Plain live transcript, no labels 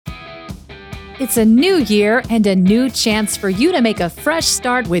It's a new year and a new chance for you to make a fresh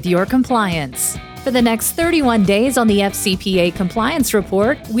start with your compliance. For the next 31 days on the FCPA Compliance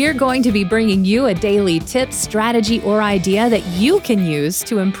Report, we're going to be bringing you a daily tip, strategy, or idea that you can use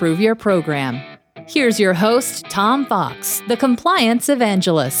to improve your program. Here's your host, Tom Fox, the Compliance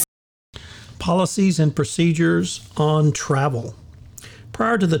Evangelist. Policies and procedures on travel.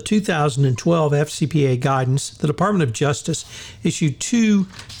 Prior to the 2012 FCPA guidance, the Department of Justice issued two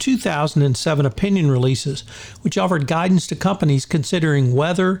 2007 opinion releases, which offered guidance to companies considering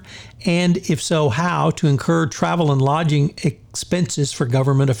whether, and if so, how, to incur travel and lodging expenses for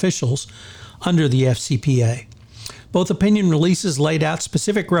government officials under the FCPA. Both opinion releases laid out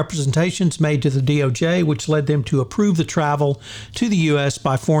specific representations made to the DOJ, which led them to approve the travel to the U.S.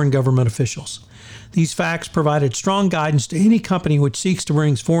 by foreign government officials. These facts provided strong guidance to any company which seeks to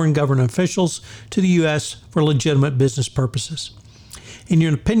bring foreign government officials to the U.S. for legitimate business purposes. In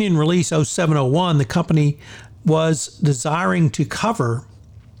your opinion release 0701, the company was desiring to cover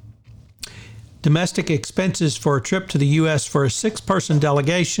domestic expenses for a trip to the U.S. for a 6-person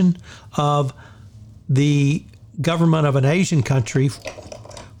delegation of the government of an Asian country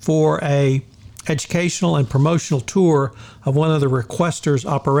for a educational and promotional tour of one of the requester's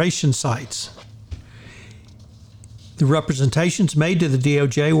operation sites. The representations made to the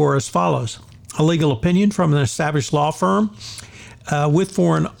DOJ were as follows. A legal opinion from an established law firm with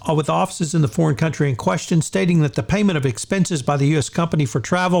offices in the foreign country in question, stating that the payment of expenses by the U.S. company for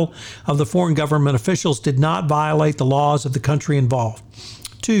travel of the foreign government officials did not violate the laws of the country involved.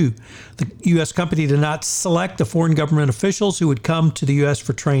 2, the U.S. company did not select the foreign government officials who would come to the U.S.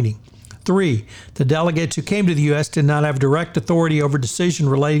 for training. 3, the delegates who came to the U.S. did not have direct authority over decision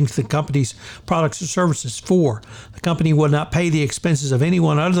relating to the company's products or services. 4, the company would not pay the expenses of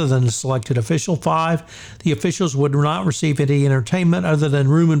anyone other than the selected official. 5, the officials would not receive any entertainment other than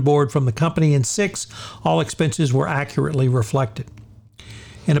room and board from the company. And 6, all expenses were accurately reflected.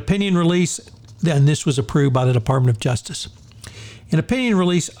 An opinion release, and this was approved by the Department of Justice. In Opinion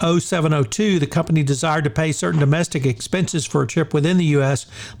Release 0702, the company desired to pay certain domestic expenses for a trip within the U.S.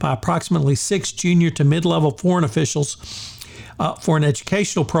 by approximately 6 junior to mid-level foreign officials for an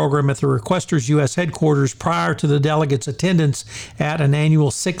educational program at the requester's U.S. headquarters prior to the delegates' attendance at an annual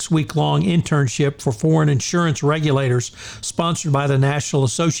 6-week-long internship for foreign insurance regulators sponsored by the National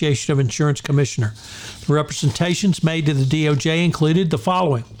Association of Insurance Commissioners. The representations made to the DOJ included the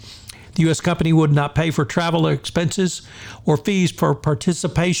following. The U.S. company would not pay for travel expenses or fees for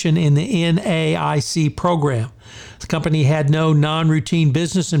participation in the NAIC program. The company had no non-routine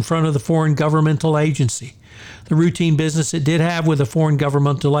business in front of the foreign governmental agency. The routine business it did have with the foreign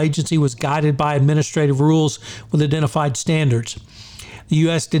governmental agency was guided by administrative rules with identified standards. The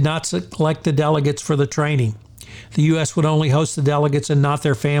U.S. did not select the delegates for the training. The U.S. would only host the delegates and not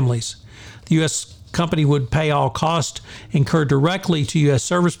their families. The U.S. company would pay all costs incurred directly to U.S.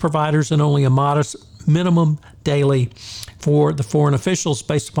 service providers and only a modest minimum daily for the foreign officials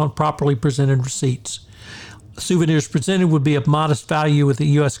based upon properly presented receipts. Souvenirs presented would be of modest value with the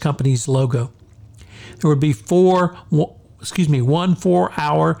U.S. company's logo. There would be one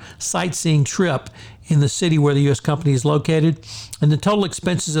 4-hour sightseeing trip in the city where the U.S. company is located, and the total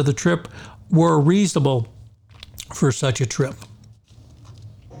expenses of the trip were reasonable for such a trip.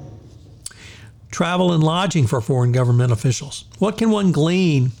 Travel and lodging for foreign government officials. What can one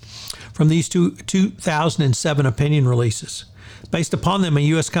glean from these 2007 opinion releases? Based upon them, a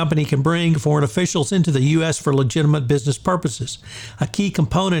U.S. company can bring foreign officials into the U.S. for legitimate business purposes. A key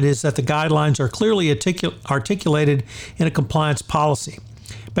component is that the guidelines are clearly articulated in a compliance policy.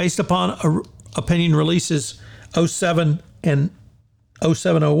 Based upon opinion releases 07 and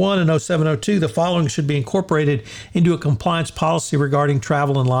 0701 and 0702, the following should be incorporated into a compliance policy regarding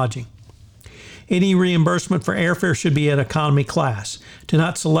travel and lodging. Any reimbursement for airfare should be in economy class. Do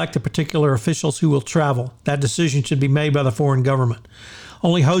not select the particular officials who will travel. That decision should be made by the foreign government.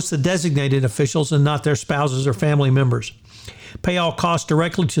 Only host the designated officials and not their spouses or family members. Pay all costs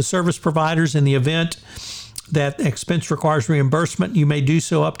directly to service providers. In the event that expense requires reimbursement, you may do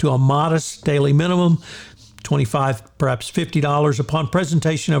so up to a modest daily minimum, $25, perhaps $50 upon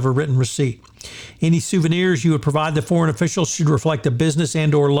presentation of a written receipt. Any souvenirs you would provide the foreign officials should reflect a business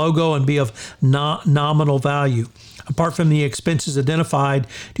and/or logo and be of nominal value. Apart from the expenses identified,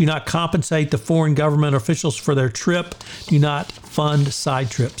 do not compensate the foreign government officials for their trip. Do not fund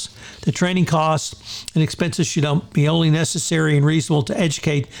side trips. The training costs and expenses should be only necessary and reasonable to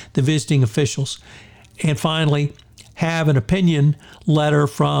educate the visiting officials. And finally, have an opinion letter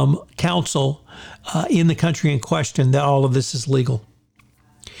from counsel in the country in question that all of this is legal.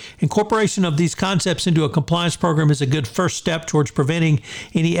 Incorporation of these concepts into a compliance program is a good first step towards preventing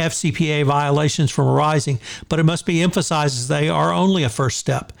any FCPA violations from arising, but it must be emphasized as they are only a first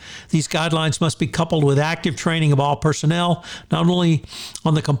step. These guidelines must be coupled with active training of all personnel, not only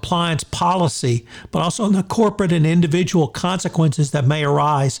on the compliance policy, but also on the corporate and individual consequences that may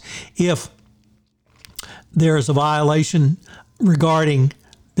arise if there is a violation regarding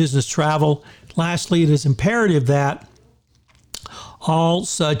business travel. Lastly, it is imperative that all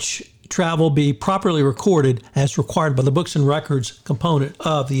such travel be properly recorded as required by the books and records component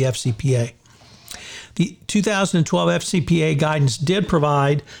of the FCPA. The 2012 FCPA guidance did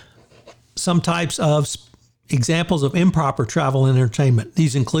provide some types of examples of improper travel and entertainment.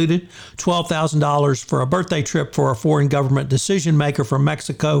 These included $12,000 for a birthday trip for a foreign government decision maker from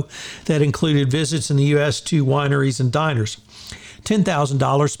Mexico that included visits in the U.S. to wineries and diners.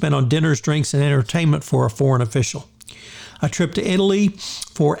 $10,000 spent on dinners, drinks, and entertainment for a foreign official. A trip to Italy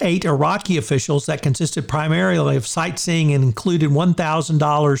for 8 Iraqi officials that consisted primarily of sightseeing and included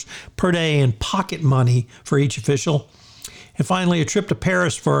 $1,000 per day in pocket money for each official. And finally, a trip to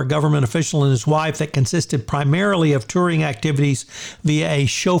Paris for a government official and his wife that consisted primarily of touring activities via a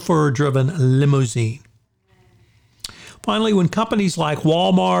chauffeur-driven limousine. Finally, when companies like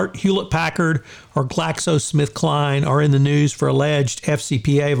Walmart, Hewlett-Packard, or GlaxoSmithKline are in the news for alleged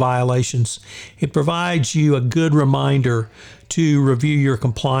FCPA violations, it provides you a good reminder to review your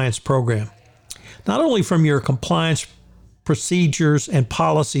compliance program. Not only from your compliance procedures and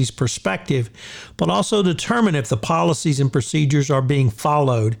policies perspective, but also determine if the policies and procedures are being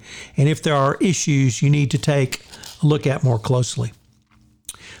followed and if there are issues you need to take a look at more closely.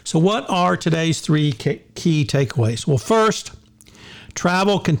 So what are today's 3 key takeaways? Well, first,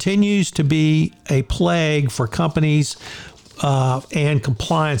 travel continues to be a plague for companies and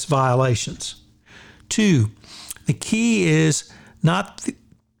compliance violations. 2, the key is not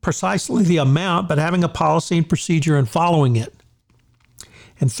precisely the amount, but having a policy and procedure and following it.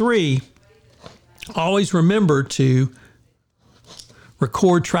 And 3, always remember to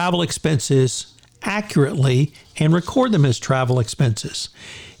record travel expenses accurately and record them as travel expenses.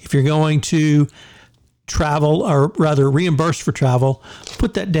 If you're going to travel, or rather reimburse for travel,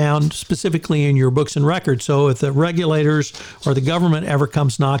 put that down specifically in your books and records. So if the regulators or the government ever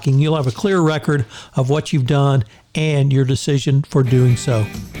comes knocking, you'll have a clear record of what you've done and your decision for doing so.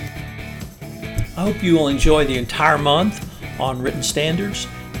 I hope you will enjoy the entire month on written standards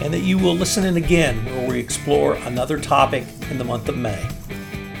and that you will listen in again where we explore another topic in the month of May.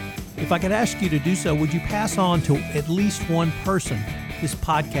 If I could ask you to do so, would you pass on to at least one person this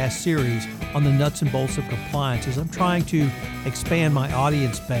podcast series on the nuts and bolts of compliance as I'm trying to expand my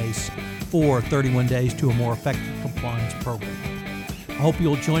audience base for 31 Days to a More Effective Compliance program. I hope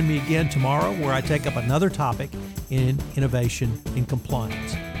you'll join me again tomorrow where I take up another topic in innovation in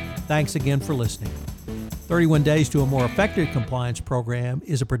compliance. Thanks again for listening. 31 Days to a More Effective Compliance program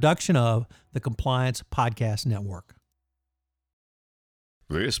is a production of the Compliance Podcast Network.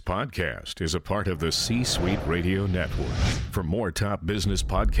 This podcast is a part of the C-Suite Radio Network. For more top business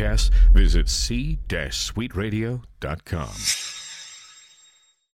podcasts, visit c-suiteradio.com.